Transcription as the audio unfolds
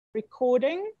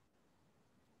Recording.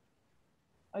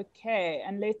 Okay,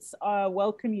 and let's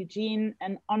welcome Eugene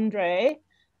and Andre.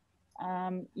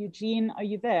 Eugene, are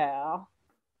you there?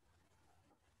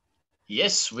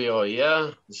 Yes, we are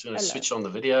here. Just going to switch on the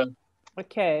video.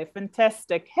 Okay,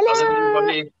 fantastic. Hello. How's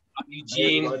everybody? I'm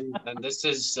Eugene, and this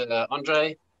is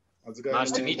Andre. How's it going?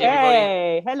 Nice to meet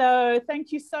everybody. Hello.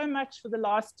 Thank you so much for the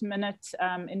last minute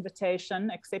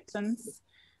invitation acceptance.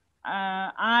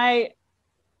 I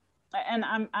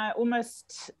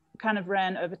almost kind of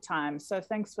ran over time, so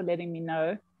thanks for letting me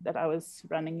know that I was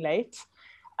running late.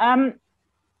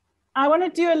 I want to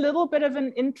do a little bit of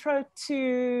an intro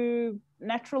to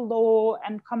natural law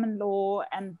and common law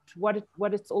and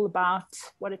what it's all about,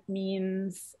 what it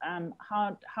means,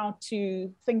 how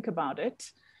to think about it.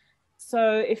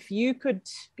 So if you could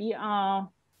be our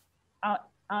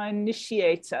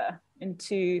initiator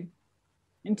into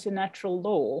natural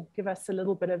law, give us a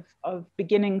little bit of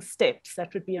beginning steps,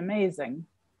 that would be amazing.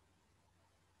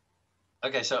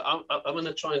 Okay, so I'm going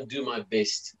to try and do my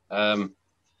best.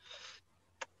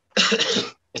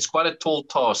 It's quite a tall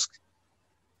task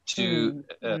to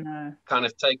kind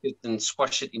of take it and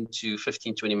squash it into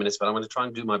 15, 20 minutes, but I'm going to try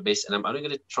and do my best, and I'm only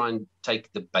going to try and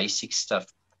take the basic stuff.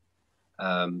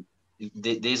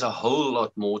 There's a whole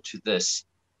lot more to this.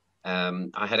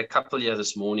 I had a couple here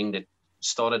this morning that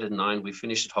started at 9. We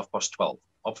finished at 12:30.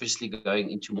 Obviously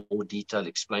going into more detail,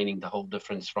 explaining the whole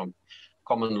difference from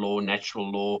common law,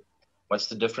 natural law, what's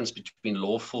the difference between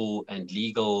lawful and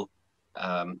legal,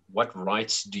 what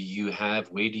rights do you have,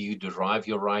 where do you derive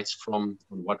your rights from,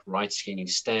 on what rights can you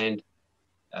stand,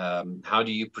 how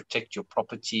do you protect your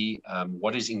property,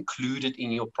 what is included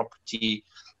in your property.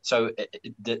 So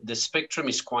the spectrum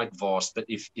is quite vast, but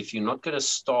if you're not going to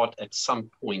start at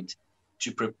some point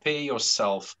to prepare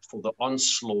yourself for the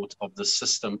onslaught of the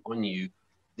system on you,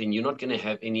 then you're not going to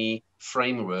have any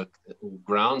framework or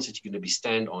grounds that you're going to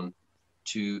stand on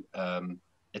to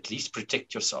at least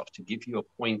protect yourself, to give you a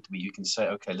point where you can say,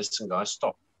 okay, listen, guys,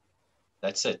 stop.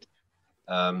 That's it.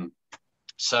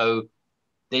 So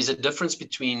there's a difference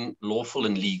between lawful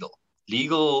and legal.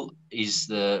 Legal is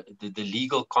the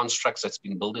legal constructs that's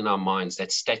been built in our minds,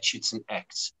 that's statutes and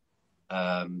acts,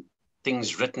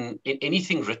 things written,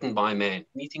 anything written by man,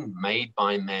 anything made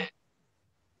by man,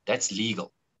 that's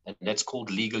legal. And that's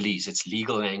called legalese. It's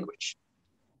legal language.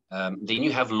 Then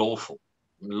you have lawful.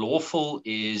 Lawful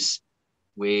is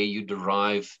where you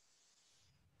derive,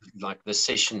 like this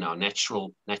session now,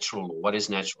 natural law. What is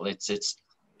natural? It's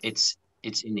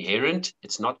inherent.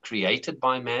 It's not created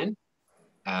by man.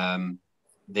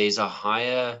 There's a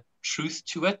higher truth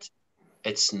to it.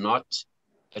 It's not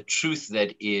a truth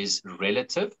that is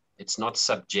relative. It's not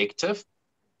subjective.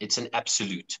 It's an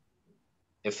absolute.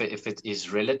 If it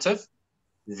is relative,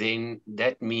 then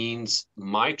that means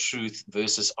my truth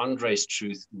versus Andre's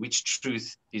truth, which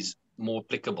truth is more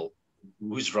applicable?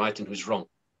 Who's right and who's wrong?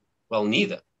 Well,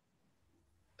 neither,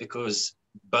 because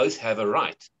both have a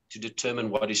right to determine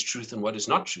what is truth and what is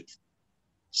not truth.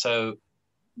 So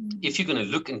if you're going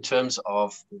to look in terms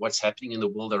of what's happening in the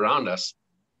world around us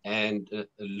and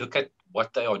look at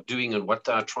what they are doing and what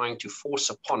they are trying to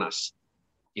force upon us,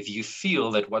 if you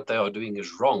feel that what they are doing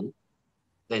is wrong,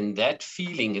 then that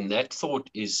feeling and that thought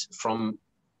is from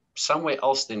somewhere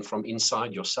else than from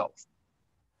inside yourself.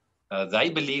 They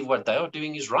believe what they are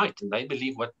doing is right, and they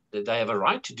believe that they have a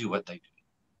right to do what they do.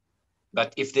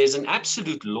 But if there's an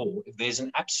absolute law, if there's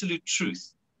an absolute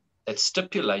truth that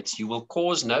stipulates you will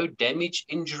cause no damage,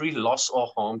 injury, loss,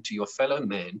 or harm to your fellow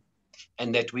man,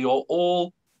 and that we are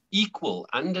all equal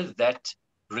under that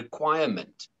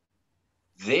requirement,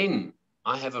 then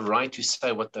I have a right to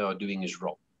say what they are doing is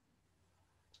wrong.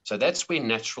 So that's where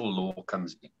natural law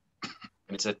comes in.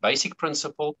 And it's that basic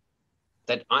principle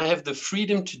that I have the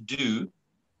freedom to do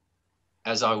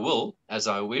as I will, as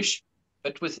I wish,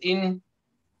 but within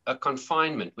a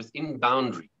confinement, within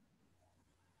boundary.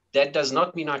 That does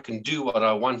not mean I can do what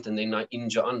I want and then I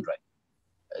injure Andre.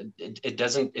 It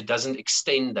doesn't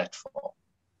extend that far.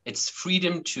 It's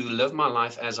freedom to live my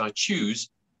life as I choose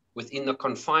within the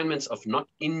confinements of not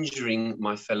injuring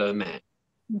my fellow man.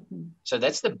 Mm-hmm. So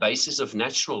that's the basis of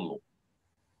natural law.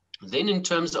 Then in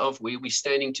terms of where we're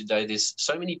standing today, there's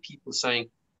so many people saying,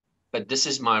 but this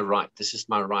is my right. This is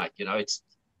my right. You know,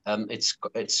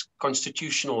 it's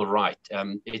constitutional right.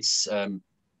 It's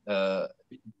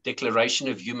Declaration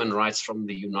of Human Rights from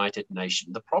the United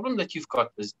Nations. The problem that you've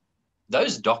got is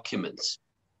those documents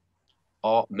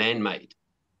are man-made.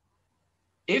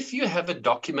 If you have a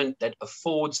document that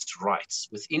affords rights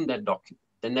within that document,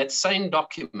 then that same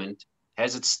document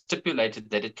has it stipulated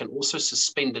that it can also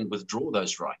suspend and withdraw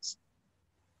those rights.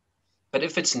 But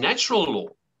if it's natural law,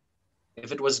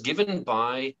 if it was given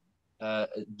by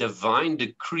divine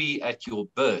decree at your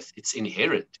birth, it's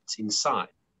inherent, it's inside,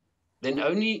 then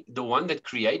only the one that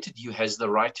created you has the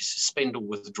right to suspend or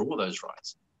withdraw those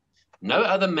rights. No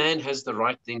other man has the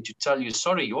right then to tell you,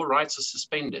 sorry, your rights are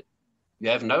suspended. You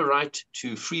have no right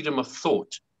to freedom of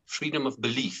thought, freedom of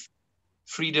belief,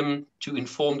 freedom to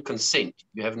informed consent.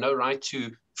 You have no right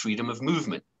to freedom of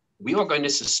movement. We are going to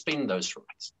suspend those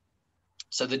rights.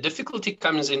 So the difficulty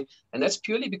comes in, and that's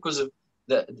purely because of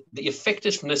the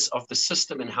effectiveness of the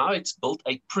system and how it's built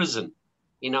a prison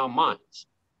in our minds.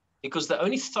 Because the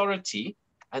only authority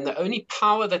and the only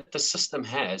power that the system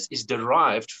has is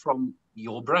derived from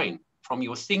your brain, from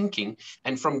your thinking,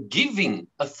 and from giving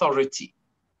authority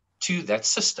to that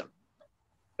system.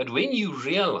 But when you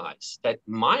realize that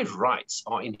my rights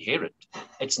are inherent,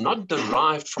 it's not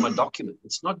derived from a document,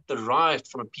 it's not derived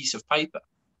from a piece of paper,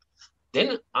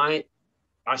 then I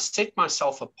set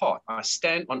myself apart. I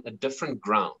stand on a different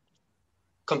ground,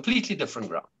 completely different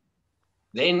ground.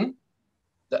 Then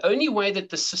the only way that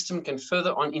the system can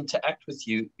further on interact with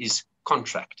you is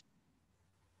contract.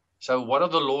 So what are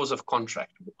the laws of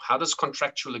contract? How does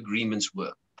contractual agreements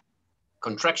work?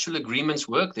 Contractual agreements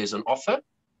work. There's an offer,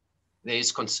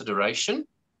 there's consideration,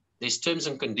 there's terms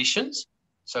and conditions,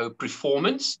 so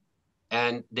performance,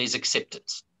 and there's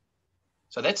acceptance.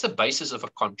 So that's the basis of a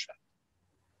contract.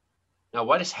 Now,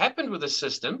 what has happened with the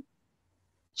system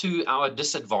to our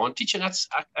disadvantage, and that's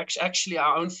actually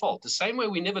our own fault. The same way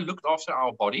we never looked after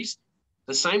our bodies,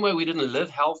 the same way we didn't live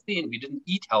healthy and we didn't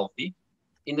eat healthy,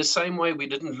 in the same way we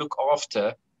didn't look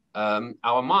after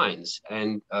our minds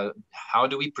and how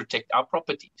do we protect our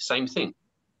property, same thing.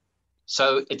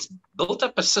 So it's built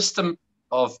up a system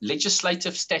of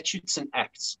legislative statutes and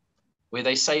acts where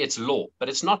they say it's law, but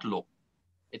it's not law.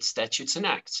 It's statutes and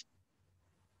acts.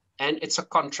 And it's a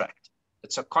contract.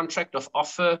 It's a contract of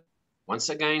offer, once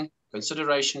again,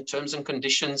 consideration, terms and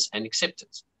conditions, and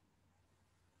acceptance.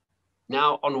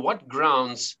 Now, on what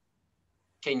grounds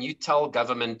can you tell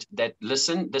government that,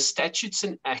 listen, the statutes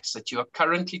and acts that you are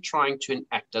currently trying to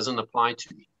enact doesn't apply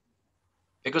to me?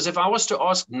 Because if I was to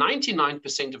ask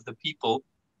 99% of the people,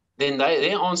 then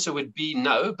their answer would be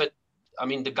no, but I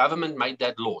mean, the government made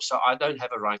that law, so I don't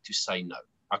have a right to say no.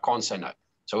 I can't say no.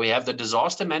 So we have the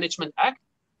Disaster Management Act,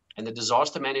 and the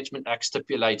Disaster Management Act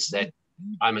stipulates that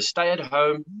I must stay at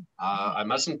home, I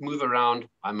mustn't move around,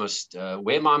 I must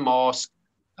wear my mask,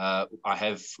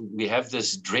 we have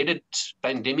this dreaded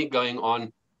pandemic going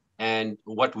on, and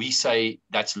what we say,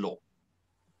 that's law.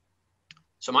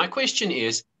 So my question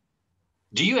is,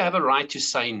 do you have a right to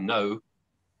say no,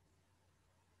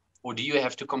 or do you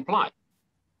have to comply?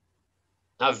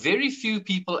 Now, very few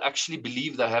people actually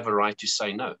believe they have a right to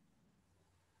say no.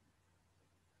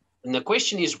 And the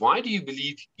question is, why do you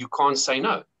believe you can't say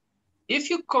no? If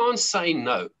you can't say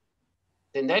no,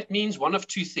 then that means one of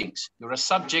two things. You're a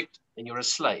subject and you're a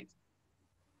slave.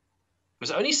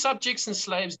 Because only subjects and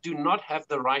slaves do not have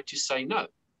the right to say no.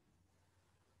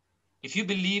 If you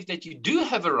believe that you do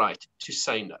have a right to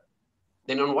say no,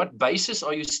 then on what basis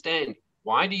are you standing?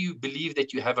 Why do you believe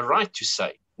that you have a right to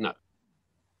say no?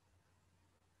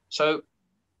 So,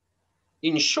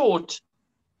 in short,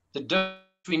 the difference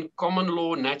between common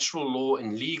law, natural law,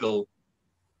 and legal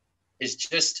is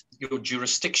just your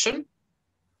jurisdiction,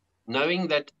 knowing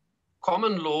that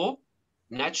common law,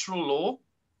 natural law,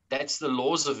 that's the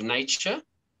laws of nature,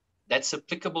 that's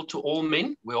applicable to all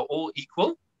men, we are all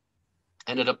equal,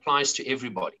 and it applies to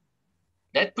everybody.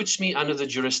 That puts me under the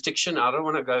jurisdiction. I don't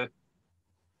want to go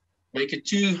make it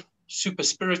too super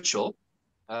spiritual,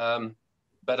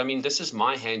 but I mean, this is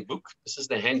my handbook. This is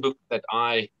the handbook that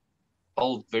I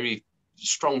hold very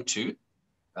strong to.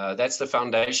 That's the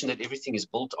foundation that everything is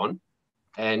built on.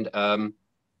 And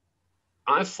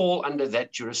I fall under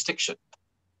that jurisdiction.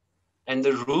 And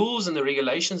the rules and the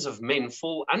regulations of men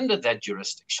fall under that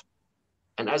jurisdiction.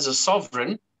 And as a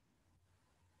sovereign,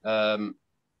 I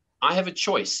have a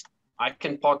choice. I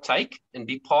can partake and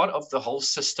be part of the whole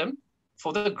system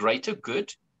for the greater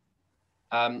good.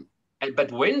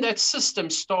 But when that system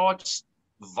starts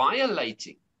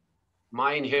violating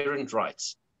my inherent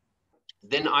rights,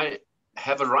 then I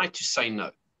have a right to say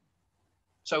no.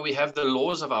 So we have the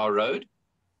laws of our road,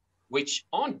 which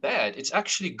aren't bad. It's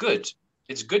actually good.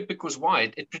 It's good because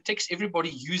why? It protects everybody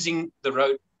using the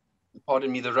road,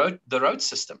 the road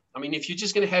system. I mean, if you're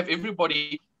just going to have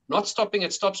everybody not stopping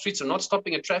at stop streets or not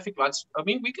stopping at traffic lights, I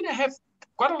mean, we're going to have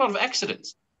quite a lot of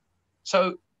accidents.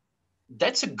 So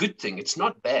that's a good thing. It's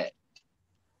not bad.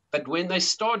 But when they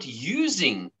start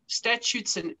using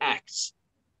statutes and acts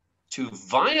to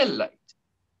violate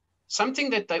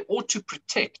something that they ought to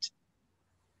protect,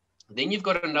 then you've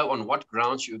got to know on what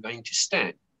grounds you're going to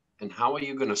stand. and how are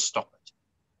you going to stop it?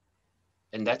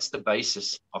 And that's the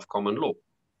basis of common law.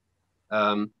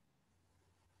 I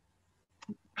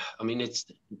mean, it's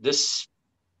this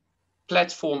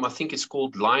platform, I think it's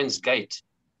called Lionsgate.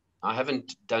 I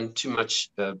haven't done too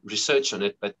much research on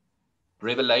it, but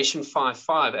Revelation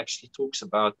 5:5 actually talks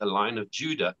about the Lion of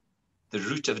Judah, the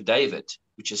root of David,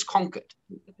 which is conquered.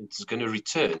 It's going to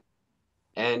return.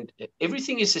 And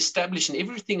everything is established and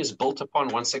everything is built upon,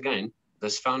 once again,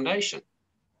 this foundation.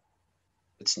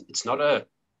 It's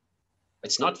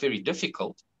not very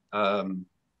difficult.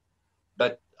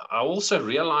 But I also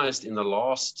realized in the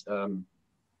last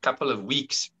couple of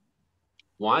weeks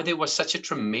why there was such a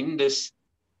tremendous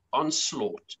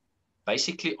onslaught,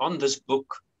 basically on this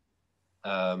book,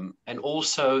 and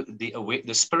also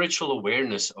the spiritual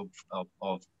awareness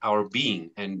of our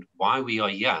being and why we are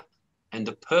here, and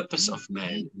the purpose of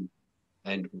man,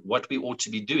 and what we ought to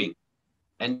be doing.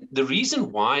 And the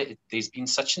reason why there's been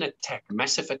such an attack,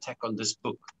 massive attack on this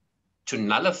book, to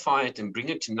nullify it and bring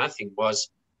it to nothing, was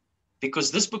because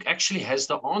this book actually has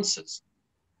the answers.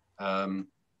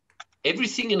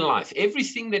 Everything in life,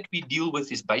 everything that we deal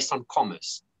with is based on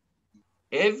commerce.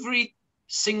 Every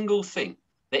single thing,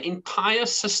 the entire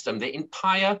system, the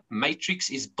entire matrix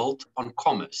is built on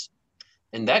commerce.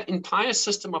 And that entire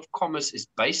system of commerce is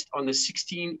based on the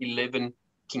 1611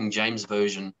 King James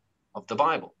Version of the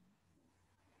Bible.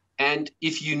 And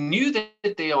if you knew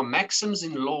that there are maxims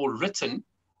in law written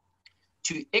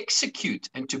to execute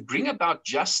and to bring about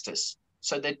justice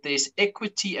so that there's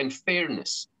equity and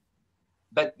fairness,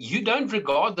 but you don't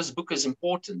regard this book as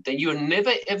important, then you're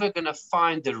never, ever going to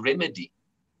find the remedy.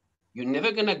 You're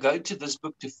never going to go to this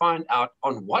book to find out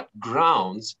on what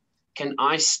grounds can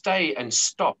I stay and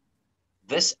stop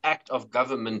this act of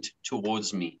government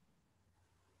towards me.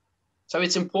 So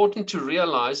it's important to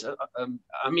realize,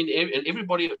 I mean,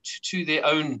 everybody to their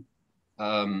own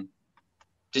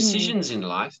decisions in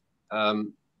life.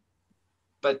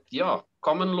 But yeah,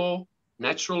 common law,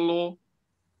 natural law,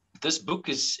 this book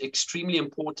is extremely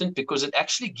important because it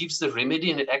actually gives the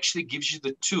remedy, and it actually gives you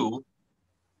the tool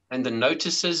and the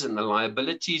notices and the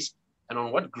liabilities. And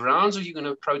on what grounds are you going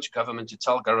to approach government to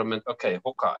tell government, okay,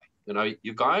 Hawkeye, you know,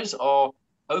 you guys are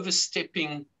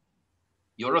overstepping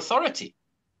your authority.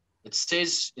 It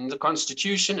says in the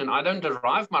Constitution, and I don't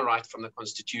derive my right from the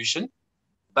Constitution,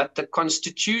 but the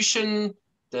Constitution,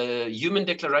 the Human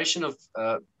Declaration of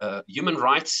Human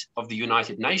Rights of the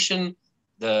United Nations,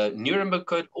 the Nuremberg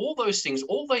Code, all those things,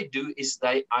 all they do is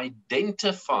they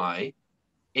identify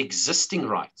existing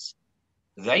rights.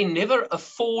 They never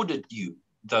afforded you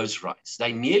those rights.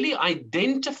 They merely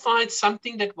identified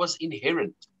something that was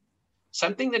inherent,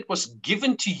 something that was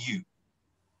given to you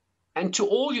and to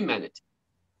all humanity.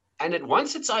 And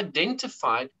once it's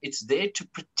identified, it's there to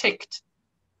protect.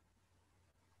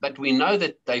 But we know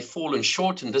that they've fallen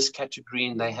short in this category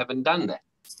and they haven't done that.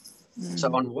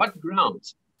 So on what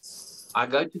grounds? I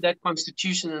go to that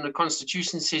Constitution, and the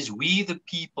Constitution says, we the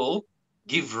people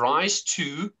give rise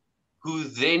to, who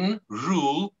then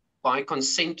rule by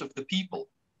consent of the people.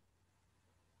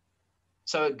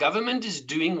 So government is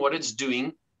doing what it's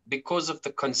doing because of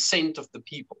the consent of the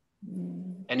people.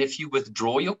 And if you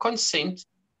withdraw your consent,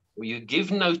 or you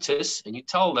give notice and you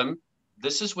tell them,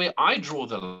 this is where I draw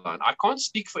the line. I can't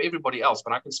speak for everybody else,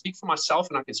 but I can speak for myself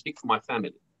and I can speak for my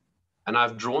family. And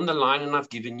I've drawn the line and I've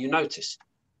given you notice.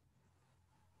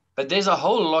 But there's a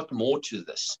whole lot more to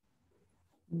this.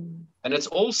 And it's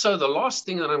also the last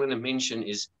thing that I'm going to mention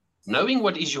is knowing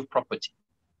what is your property.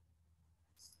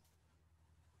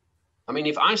 I mean,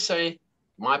 if I say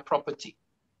my property,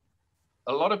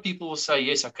 a lot of people will say,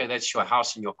 yes, okay, that's your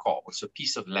house and your car. It's a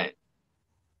piece of land.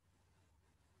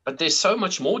 But there's so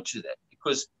much more to that,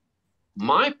 because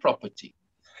my property,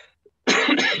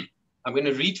 I'm going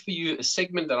to read for you a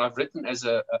segment that I've written as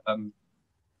a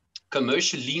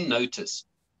commercial lien notice.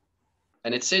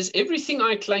 And it says, everything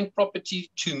I claim property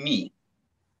to me,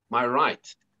 my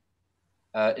right,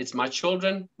 it's my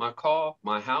children, my car,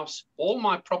 my house, all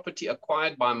my property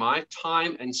acquired by my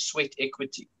time and sweat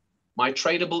equity, my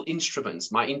tradable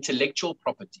instruments, my intellectual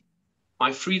property,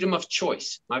 my freedom of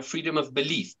choice, my freedom of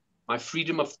belief, my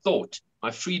freedom of thought,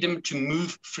 my freedom to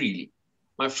move freely,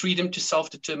 my freedom to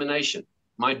self-determination,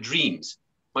 my dreams,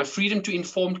 my freedom to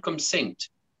informed consent,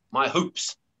 my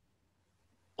hopes.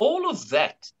 All of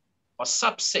that are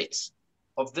subsets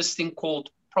of this thing called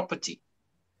property.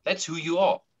 That's who you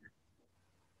are.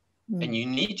 And you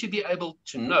need to be able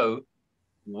to know,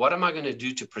 what am I going to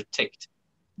do to protect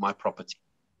my property?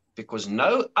 Because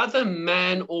no other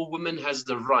man or woman has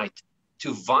the right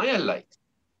to violate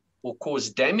or cause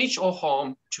damage or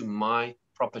harm to my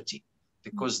property,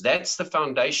 because that's the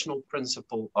foundational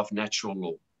principle of natural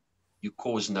law. you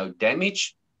cause no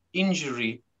damage,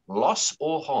 injury, loss,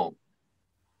 or harm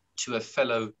to a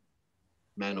fellow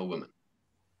man or woman.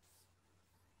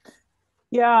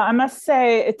 Yeah, I must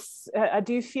say I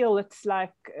do feel it's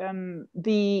like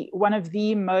one of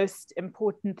the most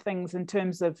important things in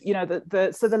terms of, you know,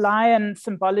 so the lion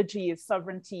symbology is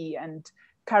sovereignty and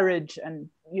courage and,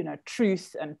 you know,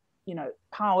 truth and, you know,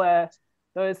 power,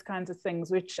 those kinds of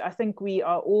things, which I think we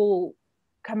are all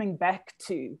coming back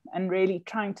to and really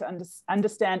trying to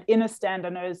understand. Inner stand, I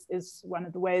know, is one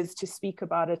of the ways to speak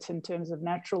about it in terms of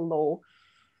natural law.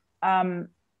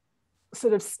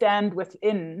 Sort of stand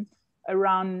within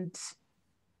around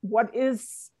what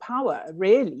is power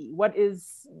really, what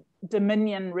is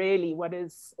dominion really, what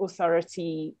is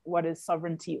authority, what is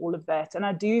sovereignty, all of that. And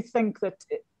I do think that,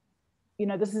 you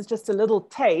know, this is just a little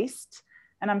taste,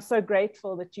 and I'm so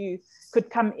grateful that you could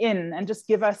come in and just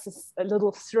give us a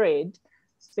little thread,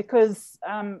 because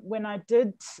when I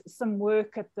did some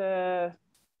work at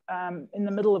in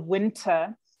the middle of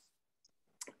winter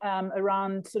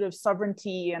around sort of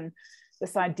sovereignty and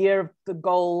this idea of the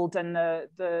gold and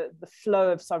the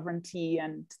flow of sovereignty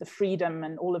and the freedom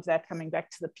and all of that coming back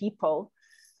to the people,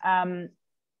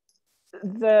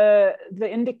 the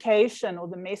indication or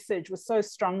the message was so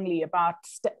strongly about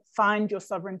find your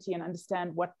sovereignty and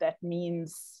understand what that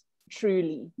means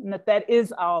truly, and that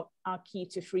is our key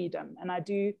to freedom. And I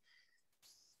do,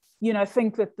 you know,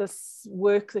 think that this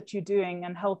work that you're doing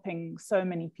and helping so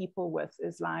many people with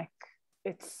is like,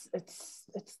 it's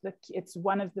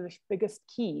one of the biggest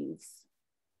keys.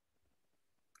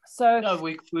 So no,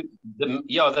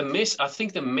 the mess, I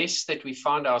think the mess that we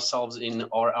find ourselves in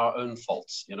are our own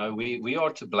faults. You know, we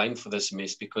are to blame for this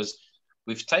mess, because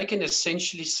we've taken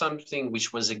essentially something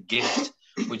which was a gift,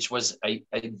 which was a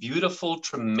beautiful,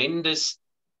 tremendous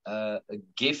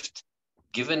gift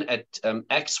given at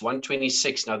Acts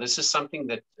 1:26. Now, this is something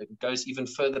that goes even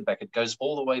further back. It goes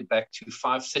all the way back to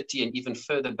 530 and even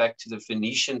further back to the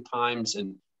Phoenician times.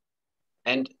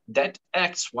 And that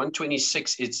Acts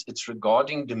 1:26, it's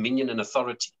regarding dominion and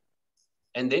authority.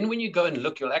 And then when you go and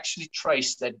look, you'll actually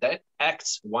trace that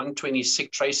Acts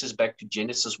 1:26 traces back to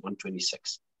Genesis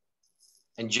 1:26.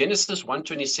 And Genesis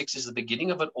 1:26 is the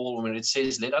beginning of it all, when it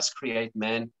says, let us create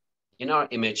man in our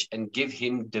image and give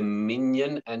him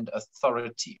dominion and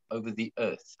authority over the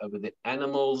earth, over the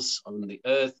animals on the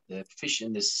earth, the fish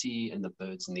in the sea, and the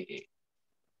birds in the air.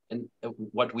 And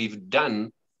what we've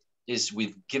done is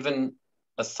we've given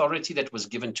authority that was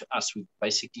given to us, we've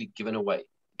basically given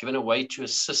away to a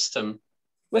system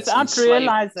without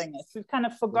realizing it. We've kind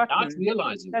of forgotten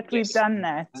that we've done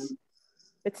that.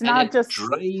 It's not just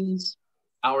drains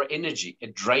our energy.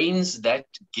 It drains that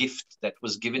gift that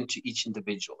was given to each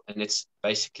individual. And it's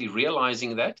basically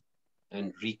realizing that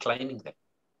and reclaiming that.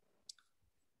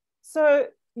 So,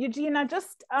 Eugene, I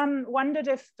just wondered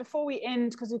if, before we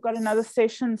end, because we've got another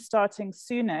session starting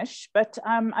soonish, but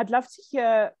I'd love to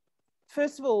hear,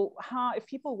 first of all, how, if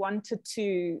people wanted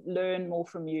to learn more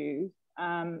from you,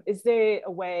 is there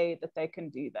a way that they can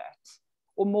do that?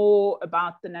 Or more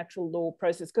about the natural law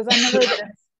process? Because I know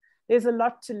that there's a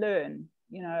lot to learn.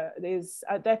 You know, there's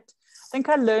I think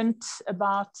I learned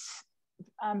about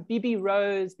Bibi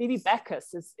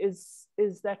Bacchus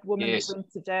is that woman yes. that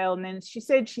went to jail, and then she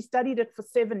said she studied it for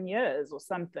 7 years or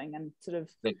something, and sort of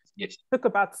yes. took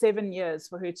about 7 years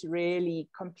for her to really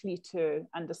complete her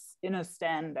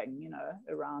understanding, you know,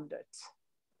 around it.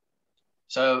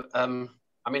 So,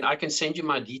 I mean, I can send you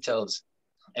my details,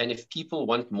 and if people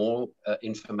want more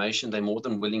information, they're more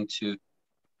than willing to.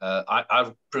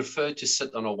 I prefer to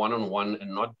sit on a one-on-one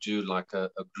and not do like a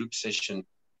group session,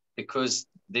 because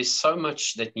there's so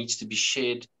much that needs to be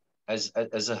shared as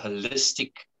a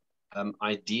holistic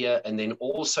idea, and then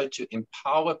also to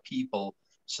empower people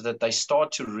so that they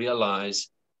start to realize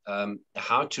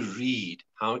how to read,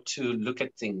 how to look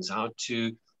at things, how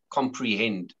to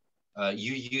comprehend.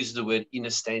 You use the word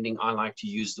understanding. I like to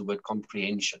use the word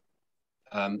comprehension.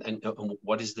 And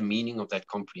what is the meaning of that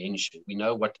comprehension? We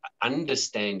know what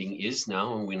understanding is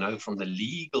now, and we know from the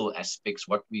legal aspects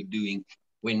what we're doing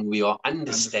when we are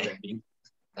understanding.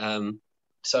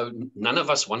 So none of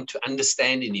us want to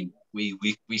understand anymore.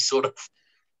 We sort of,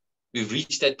 we've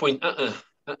reached that point.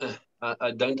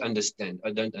 I don't understand.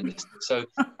 I don't understand. So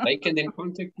they can then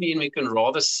contact me, and we can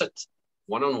rather sit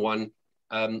one-on-one.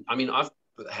 I mean,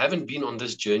 haven't been on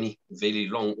this journey very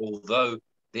long, although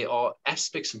there are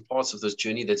aspects and parts of this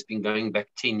journey that's been going back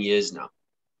 10 years now.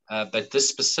 But this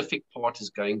specific part is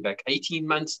going back 18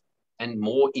 months and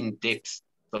more in depth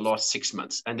the last 6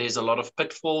 months. And there's a lot of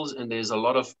pitfalls, and there's a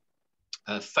lot of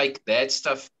fake bad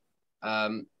stuff.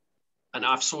 And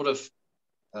I've sort of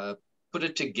put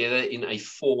it together in a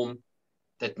form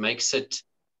that makes it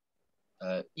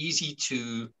easy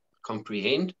to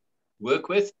comprehend, work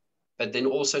with, but then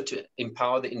also to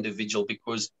empower the individual.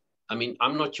 Because, I mean,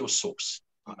 I'm not your source.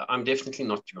 I'm definitely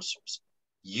not your source.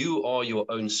 You are your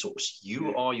own source.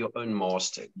 You are your own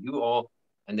master. You are,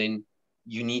 and then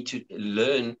you need to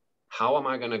learn, how am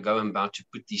I going to go about to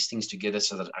put these things together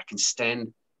so that I can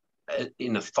stand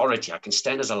in authority? I can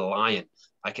stand as a lion.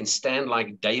 I can stand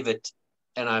like David,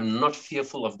 and I'm not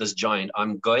fearful of this giant.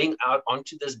 I'm going out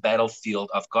onto this battlefield.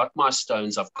 I've got my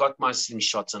stones, I've got my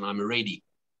slingshots, and I'm ready.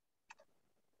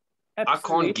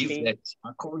 Absolutely.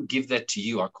 I can't give that to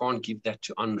you. I can't give that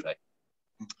to Andre.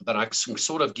 But I can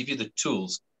sort of give you the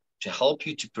tools to help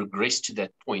you to progress to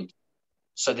that point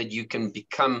so that you can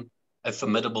become a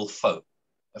formidable foe,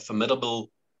 a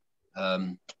formidable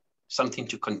something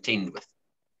to contend with.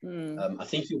 I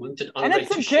think you wanted Andre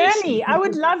to share. And it's a journey. I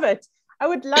would love it. I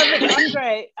would love it,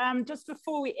 Andre. Just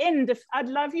before we end, I'd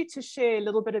love you to share a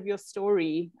little bit of your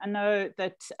story. I know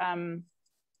that,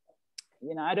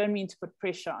 you know, I don't mean to put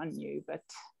pressure on you, but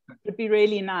it'd be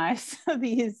really nice,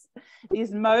 these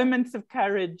moments of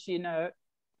courage, you know.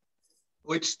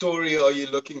 Which story are you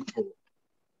looking for?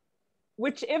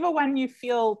 Whichever one you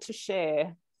feel to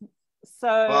share. So,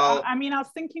 well, I mean, I was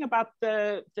thinking about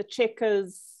the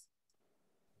checkers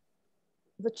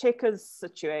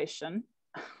situation.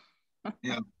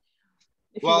 Yeah.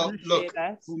 Well, look,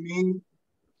 for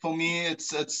me,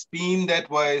 it's been that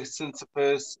way since the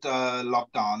first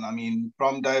lockdown. I mean,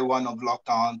 from day one of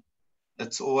lockdown,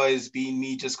 it's always been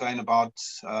me just going about,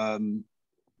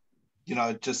 you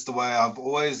know, just the way I've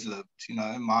always lived, you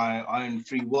know, my own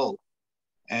free will.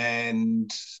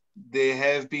 And there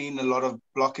have been a lot of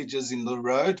blockages in the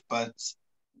road, but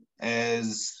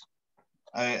as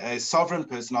a sovereign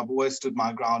person, I've always stood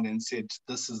my ground and said,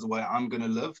 this is the way I'm going to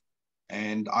live.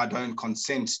 And I don't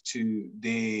consent to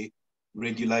their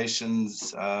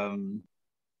regulations and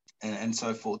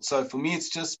so forth. So for me, it's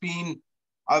just been,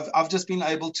 I've just been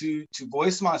able to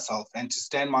voice myself and to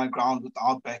stand my ground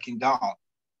without backing down.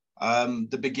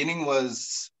 The beginning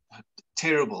was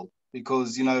terrible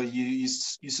because, you know, you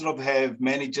sort of have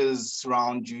managers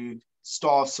surround you,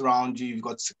 staff surround you, you've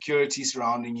got security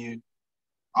surrounding you.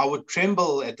 I would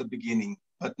tremble at the beginning,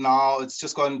 but now it's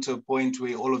just gotten to a point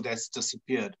where all of that's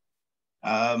disappeared.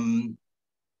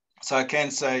 So I can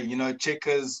say, you know,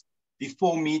 checkers,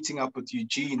 before meeting up with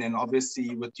Eugene, and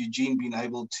obviously with Eugene being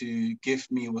able to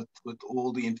gift me with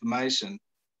all the information,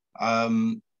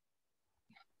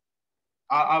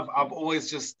 I've always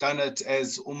just done it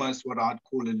as almost what I'd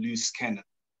call a loose cannon.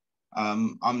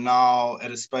 I'm now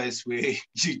at a space where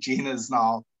Eugene is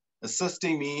now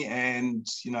assisting me, and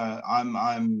you know,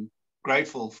 I'm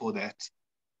grateful for that.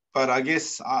 But I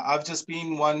guess I've just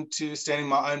been one to stand in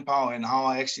my own power. And how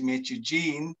I actually met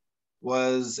Eugene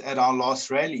was at our last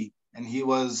rally, and he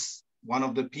was one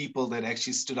of the people that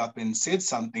actually stood up and said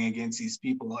something against these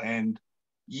people. And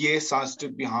yes, I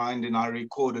stood behind and I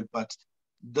recorded, but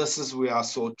this is where I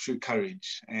saw true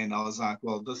courage. And I was like,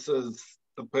 well, this is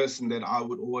the person that I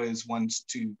would always want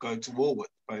to go to war with,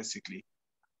 basically.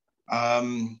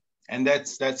 And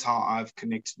that's how I've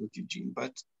connected with Eugene.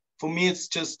 But for me,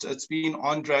 it's been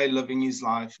Andre living his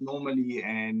life normally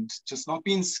and just not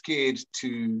being scared to,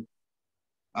 you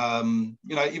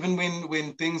know, even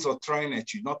when things are thrown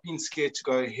at you, not being scared to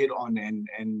go head on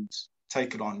and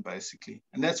take it on, basically.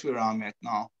 And that's where I'm at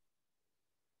now.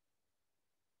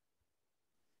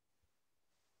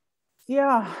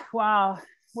 Yeah, wow,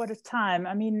 what a time.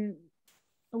 I mean,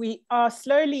 we are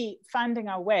slowly finding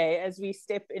our way as we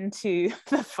step into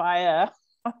the fire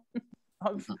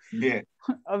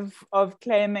of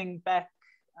claiming back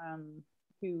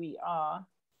who we are.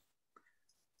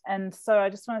 And so I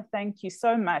just want to thank you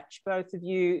so much, both of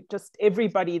you, just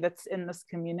everybody that's in this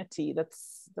community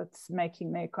that's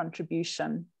making their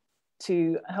contribution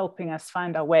to helping us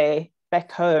find our way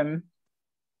back home.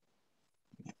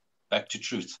 Back to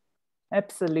truth.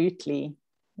 Absolutely.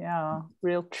 Yeah,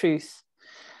 real truth.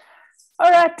 All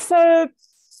right, so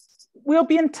we'll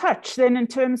be in touch then in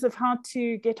terms of how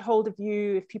to get hold of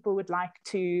you if people would like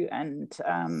to. And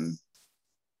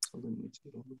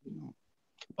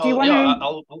do you want to?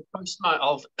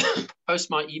 I'll post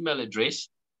my email address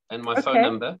and my phone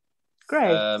number.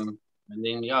 Great. And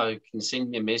then you can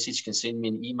send me a message, can send me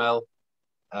an email.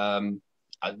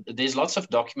 There's lots of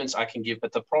documents I can give,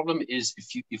 but the problem is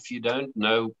if you don't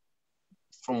know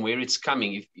from where it's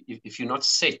coming, if you're not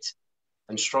set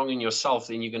and strong in yourself,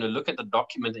 then you're going to look at the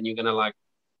document and you're going to like,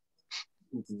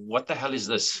 what the hell is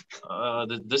this?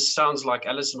 This sounds like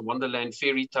Alice in Wonderland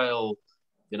fairy tale,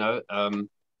 you know.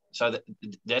 So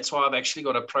that's why I've actually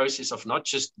got a process of not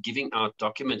just giving out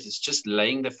documents, it's just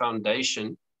laying the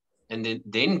foundation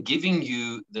then giving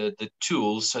you the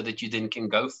tools so that you then can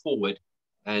go forward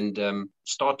and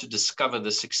start to discover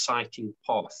this exciting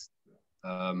path.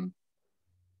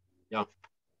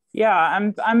 Yeah,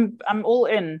 I'm all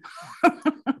in.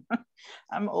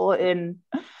 I'm all in.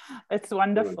 It's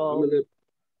wonderful. I'm going to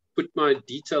put my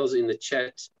details in the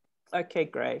chat. Okay,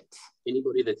 great.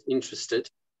 Anybody that's interested.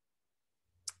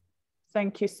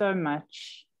 Thank you so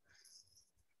much.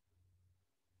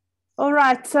 All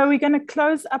right, so we're going to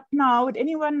close up now. Would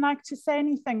anyone like to say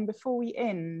anything before we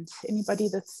end? Anybody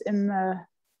that's in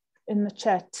the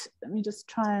chat? Let me just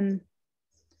try and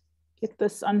get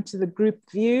this onto the group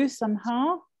view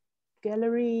somehow.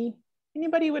 Gallery.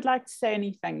 Anybody would like to say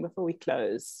anything before we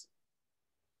close?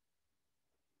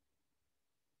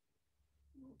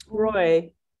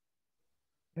 Roy.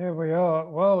 Here we are.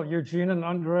 Well, Eugene and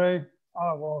Andre,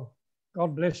 well,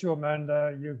 God bless you,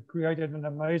 Amanda. You've created an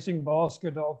amazing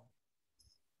basket of,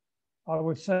 I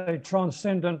would say,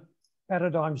 transcendent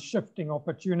paradigm shifting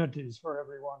opportunities for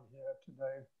everyone here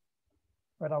today.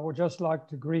 But I would just like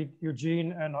to greet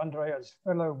Eugene and Andre as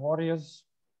fellow warriors.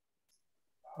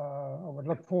 I would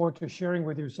look forward to sharing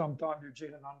with you sometime,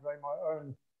 Eugene and Andre, my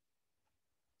own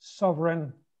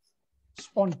sovereign,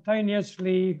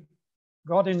 spontaneously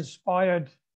God-inspired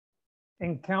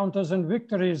encounters and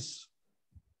victories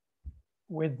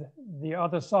with the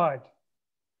other side.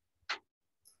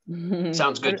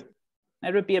 Sounds good.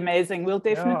 That would be amazing. We'll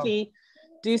definitely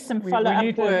do some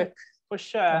follow-up work for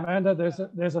sure. Amanda,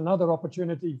 there's another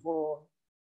opportunity for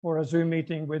a Zoom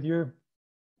meeting with you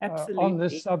on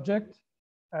this subject,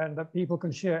 and that people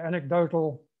can share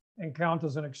anecdotal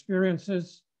encounters and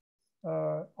experiences,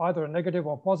 either a negative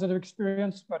or positive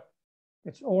experience, but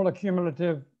it's all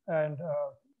accumulative and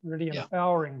really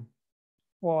empowering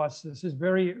for us. This is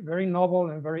very, very novel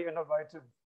and very innovative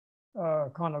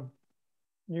kind of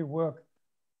new work.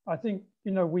 I think,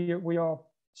 you know, we are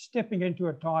stepping into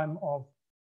a time of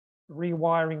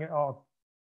rewiring our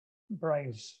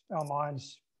brains, our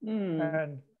minds,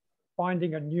 and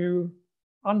finding a new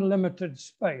unlimited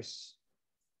space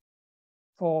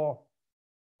for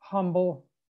humble,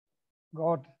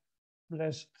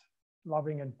 God-blessed,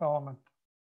 loving empowerment.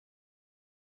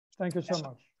 Thank you so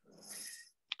much.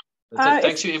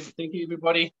 Thank you,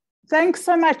 everybody. Thanks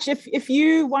so much. If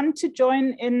you want to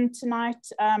join in tonight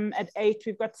at 8,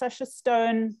 we've got Sasha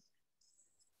Stone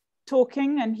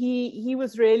talking, and he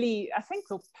was really, I think,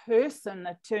 the person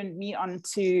that turned me on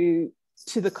to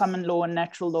the common law and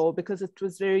natural law, because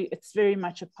it's very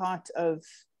much a part of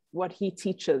what he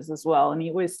teaches as well. And he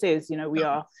always says, you know, we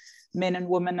are men and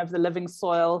women of the living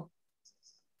soil,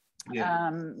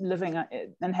 living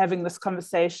and having this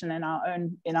conversation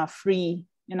in our free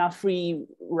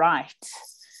right.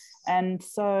 And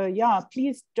so, yeah,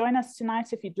 please join us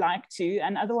tonight if you'd like to,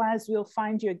 and otherwise we'll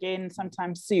find you again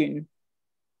sometime soon.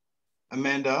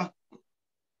 Amanda,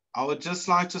 I would just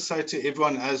like to say to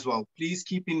everyone as well, please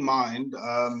keep in mind,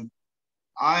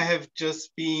 I have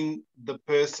just been the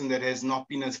person that has not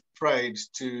been afraid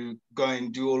to go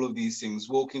and do all of these things,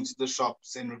 walk into the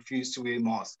shops and refuse to wear a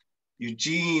mask.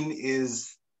 Eugene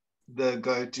is the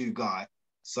go-to guy.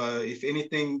 So if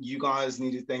anything, you guys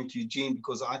need to thank Eugene,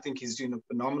 because I think he's doing a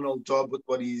phenomenal job with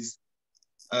what he's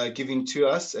giving to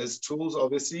us as tools,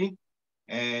 obviously.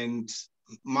 And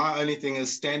my only thing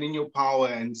is stand in your power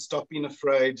and stop being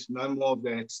afraid. No more of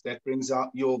that. That brings out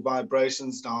your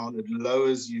vibrations down. It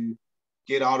lowers you.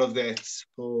 Get out of that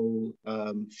whole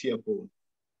fearful.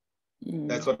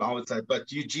 That's what I would say.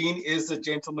 But Eugene is a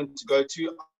gentleman to go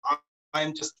to.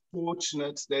 I'm just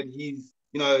fortunate that he's,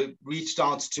 you know, reached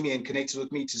out to me and connected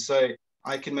with me to say,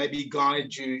 I can maybe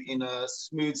guide you in a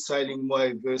smooth sailing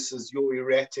way versus your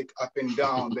erratic up and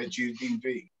down that you've been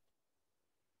doing.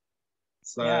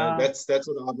 So that's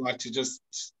what I'd like to just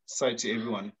say to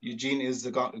everyone. Eugene is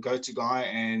the go-to guy,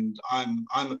 and I'm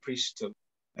appreciative.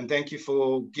 And thank you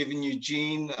for giving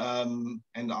Eugene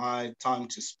and I time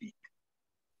to speak.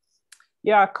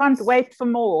 Yeah, I can't wait for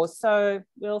more. So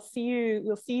we'll see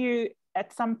you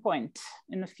at some point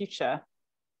in the future.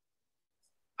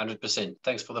 100%.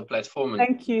 Thanks for the platform.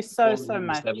 Thank you so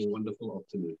much. Have a wonderful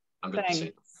afternoon. 100%.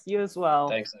 Thanks. You as well.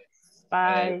 Thanks.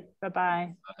 Bye.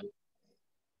 Bye-bye. Bye.